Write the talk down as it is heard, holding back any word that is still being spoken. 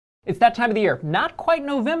It's that time of the year, not quite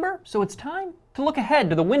November, so it's time to look ahead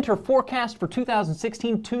to the winter forecast for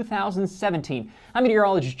 2016-2017. I'm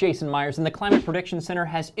meteorologist Jason Myers, and the Climate Prediction Center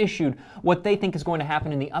has issued what they think is going to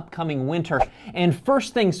happen in the upcoming winter. And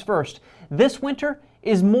first things first, this winter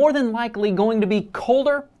is more than likely going to be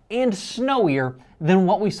colder and snowier than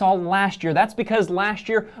what we saw last year. That's because last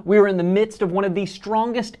year we were in the midst of one of the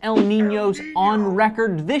strongest El Niños on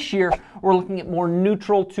record. This year we're looking at more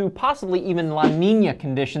neutral to possibly even La Niña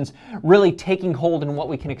conditions really taking hold in what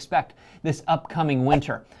we can expect this upcoming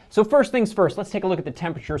winter. So first things first, let's take a look at the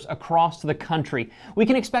temperatures across the country. We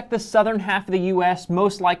can expect the southern half of the U.S.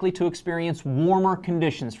 most likely to experience warmer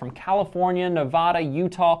conditions from California, Nevada,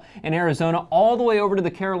 Utah, and Arizona all the way over to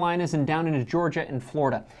the Carolinas and down into Georgia and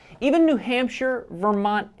Florida. Even New Hampshire,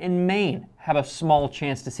 Vermont, and Maine have a small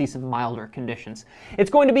chance to see some milder conditions.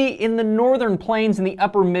 It's going to be in the northern plains and the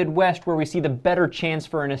upper Midwest where we see the better chance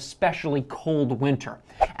for an especially cold winter.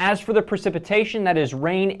 As for the precipitation, that is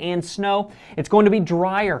rain and snow, it's going to be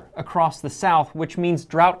drier across the south, which means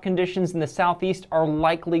drought conditions in the southeast are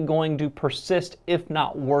likely going to persist, if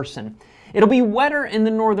not worsen. It'll be wetter in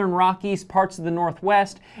the northern Rockies, parts of the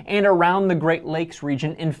Northwest, and around the Great Lakes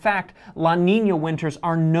region. In fact, La Niña winters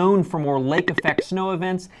are known for more lake effect snow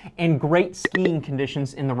events and great skiing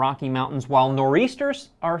conditions in the Rocky Mountains, while nor'easters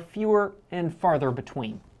are fewer and farther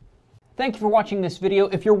between. Thank you for watching this video.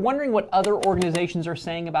 If you're wondering what other organizations are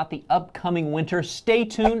saying about the upcoming winter, stay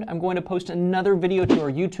tuned. I'm going to post another video to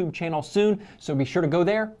our YouTube channel soon, so be sure to go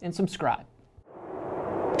there and subscribe.